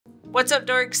What's up,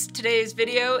 dorks? Today's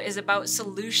video is about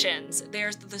solutions.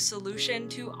 There's the solution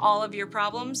to all of your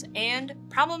problems and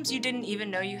problems you didn't even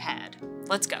know you had.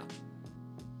 Let's go.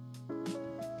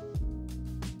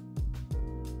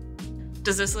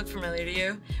 Does this look familiar to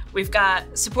you? We've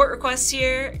got support requests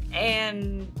here,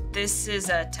 and this is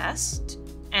a test,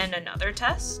 and another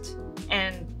test,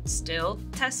 and still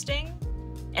testing,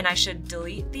 and I should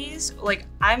delete these? Like,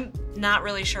 I'm not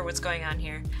really sure what's going on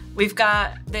here. We've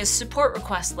got this support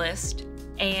request list,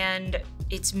 and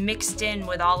it's mixed in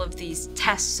with all of these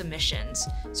test submissions.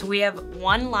 So we have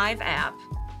one live app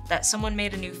that someone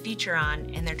made a new feature on,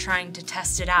 and they're trying to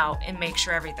test it out and make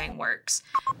sure everything works.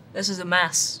 This is a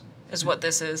mess, is what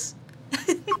this is.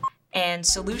 And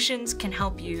solutions can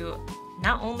help you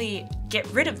not only get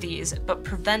rid of these, but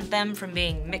prevent them from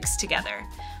being mixed together.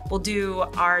 We'll do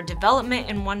our development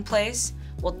in one place,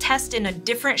 we'll test in a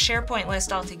different SharePoint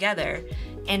list altogether,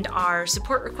 and our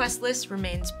support request list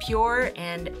remains pure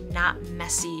and not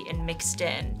messy and mixed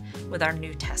in with our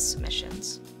new test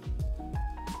submissions.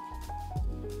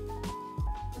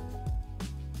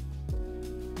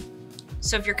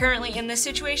 So if you're currently in this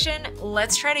situation,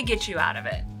 let's try to get you out of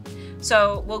it.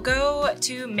 So we'll go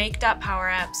to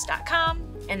make.powerapps.com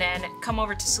and then come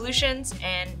over to solutions,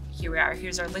 and here we are.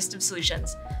 Here's our list of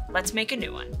solutions. Let's make a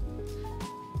new one.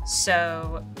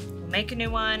 So we'll make a new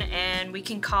one and we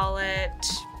can call it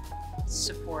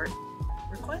support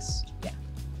request. Yeah.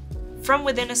 From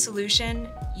within a solution,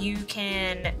 you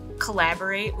can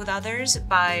collaborate with others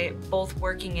by both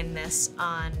working in this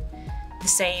on the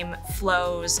same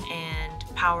flows and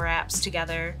Power Apps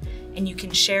together, and you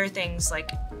can share things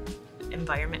like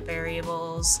environment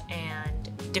variables and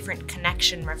different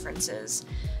connection references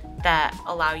that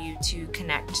allow you to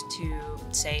connect to,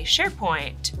 say,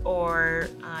 SharePoint or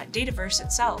Dataverse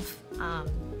itself.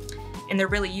 And they're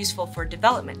really useful for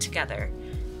development together.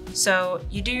 So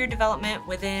you do your development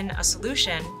within a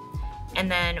solution, and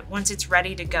then once it's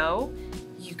ready to go,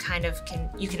 you can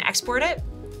export it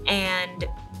and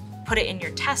put it in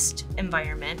your test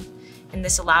environment, and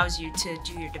this allows you to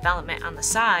do your development on the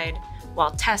side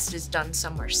while test is done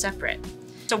somewhere separate.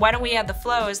 So why don't we add the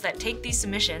flows that take these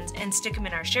submissions and stick them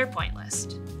in our SharePoint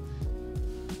list?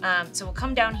 So we'll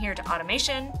come down here to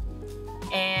automation,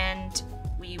 and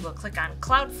we will click on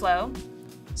Cloudflow.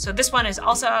 So this one is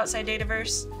also outside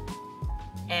Dataverse,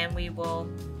 and we will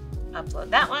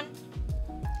upload that one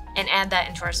and add that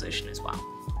into our solution as well.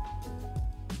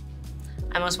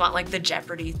 I almost want like the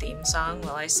Jeopardy theme song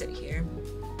while I sit here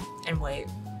and wait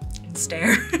and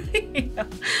stare. You know?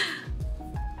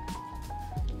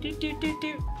 Doot, doot, doot,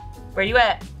 doot. Where you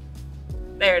at?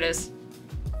 There it is.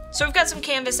 So we've got some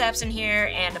Canvas apps in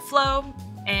here and a flow,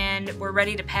 and we're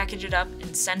ready to package it up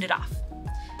and send it off.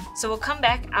 So we'll come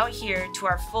back out here to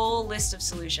our full list of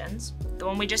solutions. The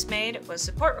one we just made was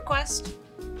support request.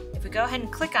 If we go ahead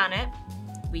and click on it,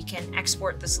 we can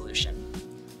export the solution.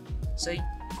 So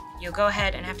you'll go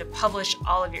ahead and have to publish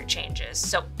all of your changes.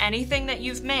 So anything that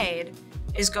you've made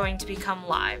is going to become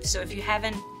live. So if you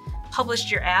haven't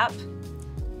published your app,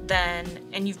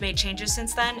 and you've made changes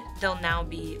since then, they'll now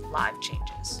be live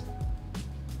changes.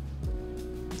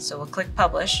 So we'll click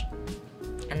publish,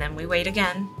 and then we wait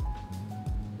again.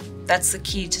 That's the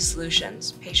key to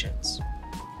solutions, patience.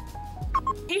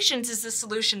 Patience is the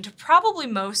solution to probably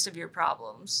most of your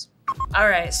problems. All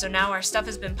right, so now our stuff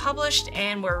has been published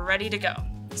and we're ready to go.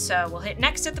 So we'll hit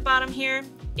next at the bottom here.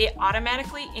 It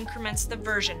automatically increments the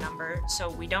version number, so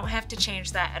we don't have to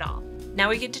change that at all. Now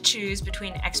we get to choose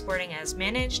between exporting as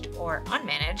managed or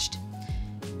unmanaged.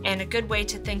 And a good way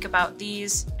to think about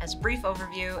these as a brief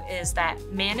overview is that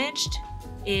managed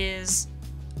is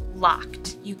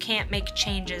locked. You can't make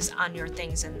changes on your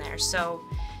things in there. So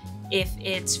if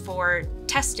it's for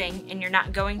testing and you're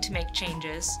not going to make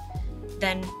changes,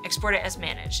 then export it as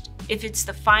managed. If it's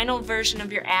the final version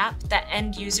of your app that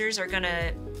end users are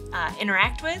gonna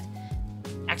interact with,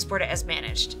 export it as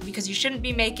managed, because you shouldn't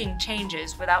be making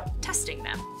changes without testing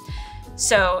them.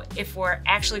 So if we're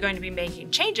actually going to be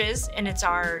making changes and it's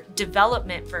our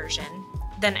development version,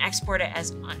 then export it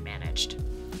as unmanaged.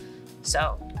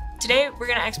 So today we're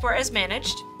gonna export as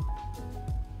managed,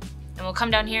 and we'll come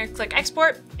down here, click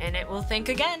export, and it will think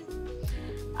again.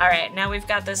 All right, now we've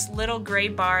got this little gray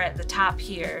bar at the top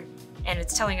here, and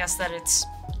it's telling us that it's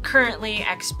currently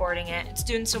exporting it. It's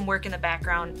doing some work in the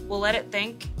background. We'll let it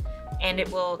think, and it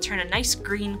will turn a nice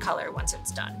green color once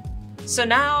it's done. So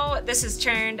now this has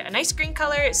turned a nice green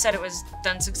color. It said it was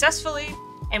done successfully,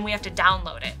 and we have to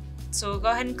download it. So we'll go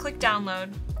ahead and click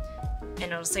download, and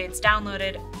it'll say it's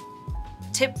downloaded.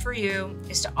 Tip for you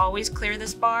is to always clear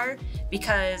this bar,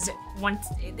 because once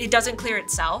it doesn't clear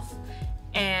itself,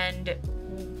 and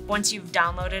once you've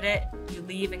downloaded it, you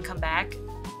leave and come back,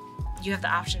 you have the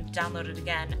option to download it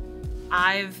again.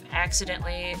 I've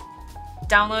accidentally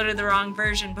downloaded the wrong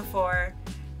version before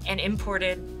and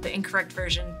imported the incorrect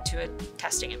version to a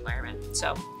testing environment.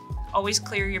 So always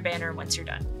clear your banner once you're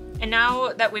done. And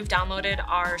now that we've downloaded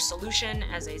our solution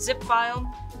as a zip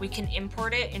file, we can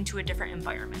import it into a different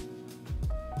environment.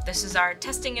 This is our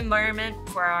testing environment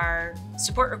for our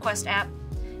support request app,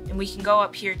 and we can go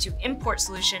up here to import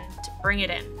solution to bring it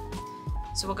in.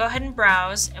 So we'll go ahead and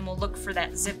browse and we'll look for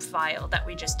that zip file that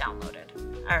we just downloaded.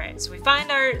 All right, so we find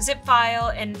our zip file,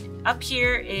 and up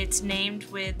here it's named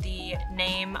with the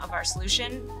name of our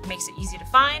solution. It makes it easy to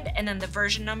find, and then the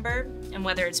version number and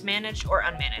whether it's managed or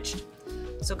unmanaged.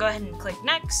 So go ahead and click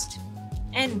next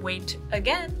and wait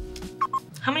again.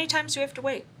 How many times do we have to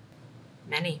wait?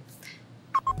 Many.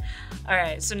 All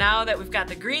right, so now that we've got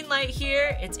the green light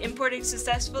here, it's importing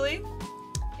successfully.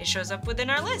 It shows up within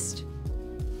our list.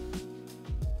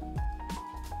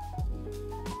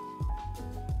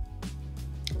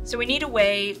 So we need a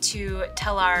way to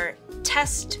tell our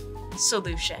test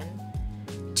solution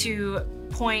to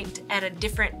point at a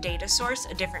different data source,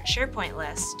 a different SharePoint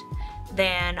list,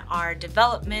 than our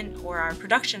development or our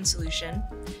production solution.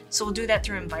 So we'll do that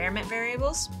through environment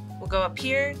variables. We'll go up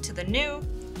here to the new,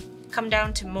 come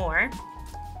down to more,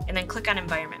 and then click on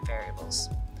environment variables.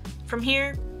 From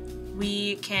here,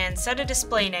 we can set a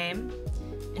display name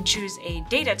and choose a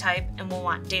data type, and we'll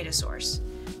want data source.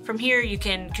 From here, you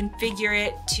can configure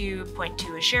it to point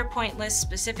to a SharePoint list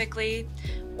specifically,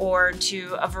 or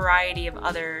to a variety of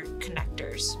other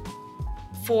connectors.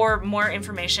 For more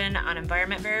information on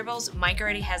environment variables, Mike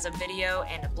already has a video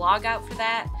and a blog out for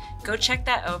that. Go check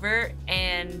that over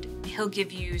and he'll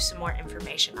give you some more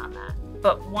information on that.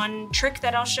 But one trick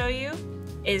that I'll show you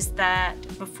is that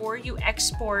before you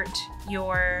export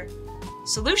your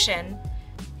solution,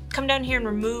 come down here and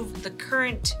remove the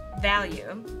current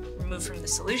value, remove from the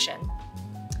solution.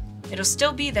 It'll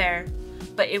still be there,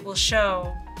 but it will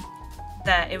show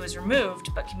that it was removed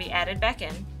but can be added back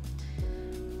in.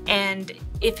 And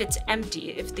if it's empty,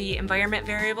 if the environment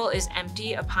variable is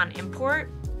empty upon import,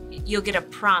 you'll get a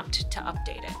prompt to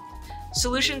update it.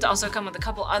 Solutions also come with a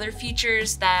couple other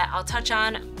features that I'll touch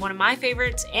on. One of my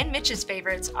favorites and Mitch's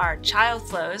favorites are child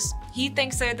flows. He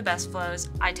thinks they're the best flows.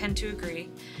 I tend to agree.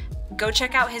 Go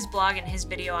check out his blog and his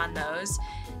video on those.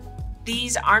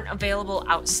 These aren't available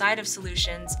outside of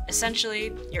solutions.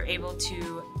 Essentially, you're able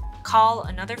to call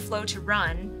another flow to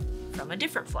run from a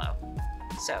different flow.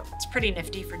 So it's pretty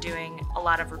nifty for doing a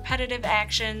lot of repetitive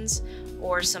actions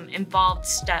or some involved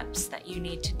steps that you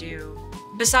need to do.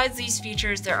 Besides these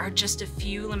features, there are just a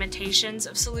few limitations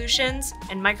of solutions,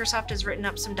 and Microsoft has written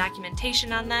up some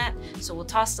documentation on that, so we'll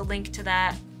toss the link to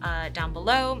that down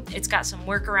below. It's got some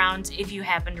workarounds if you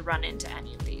happen to run into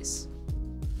any of these.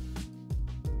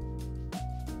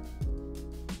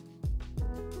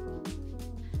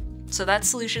 So that's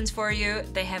Solutions for you.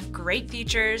 They have great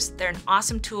features. They're an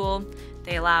awesome tool.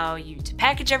 They allow you to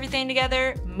package everything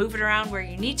together, move it around where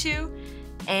you need to,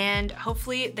 and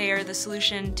hopefully they are the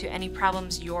solution to any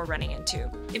problems you're running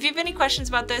into. If you have any questions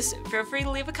about this, feel free to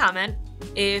leave a comment.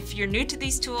 If you're new to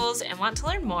these tools and want to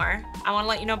learn more, I want to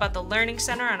let you know about the Learning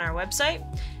Center on our website.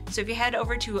 So if you head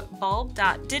over to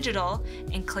bulb.digital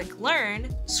and click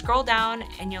Learn, scroll down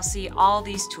and you'll see all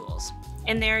these tools.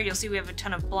 In there, you'll see we have a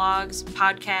ton of blogs,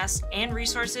 podcasts, and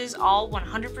resources, all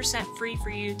 100% free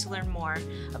for you to learn more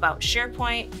about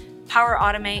SharePoint, Power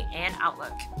Automate, and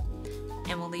Outlook.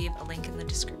 And we'll leave a link in the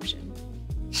description.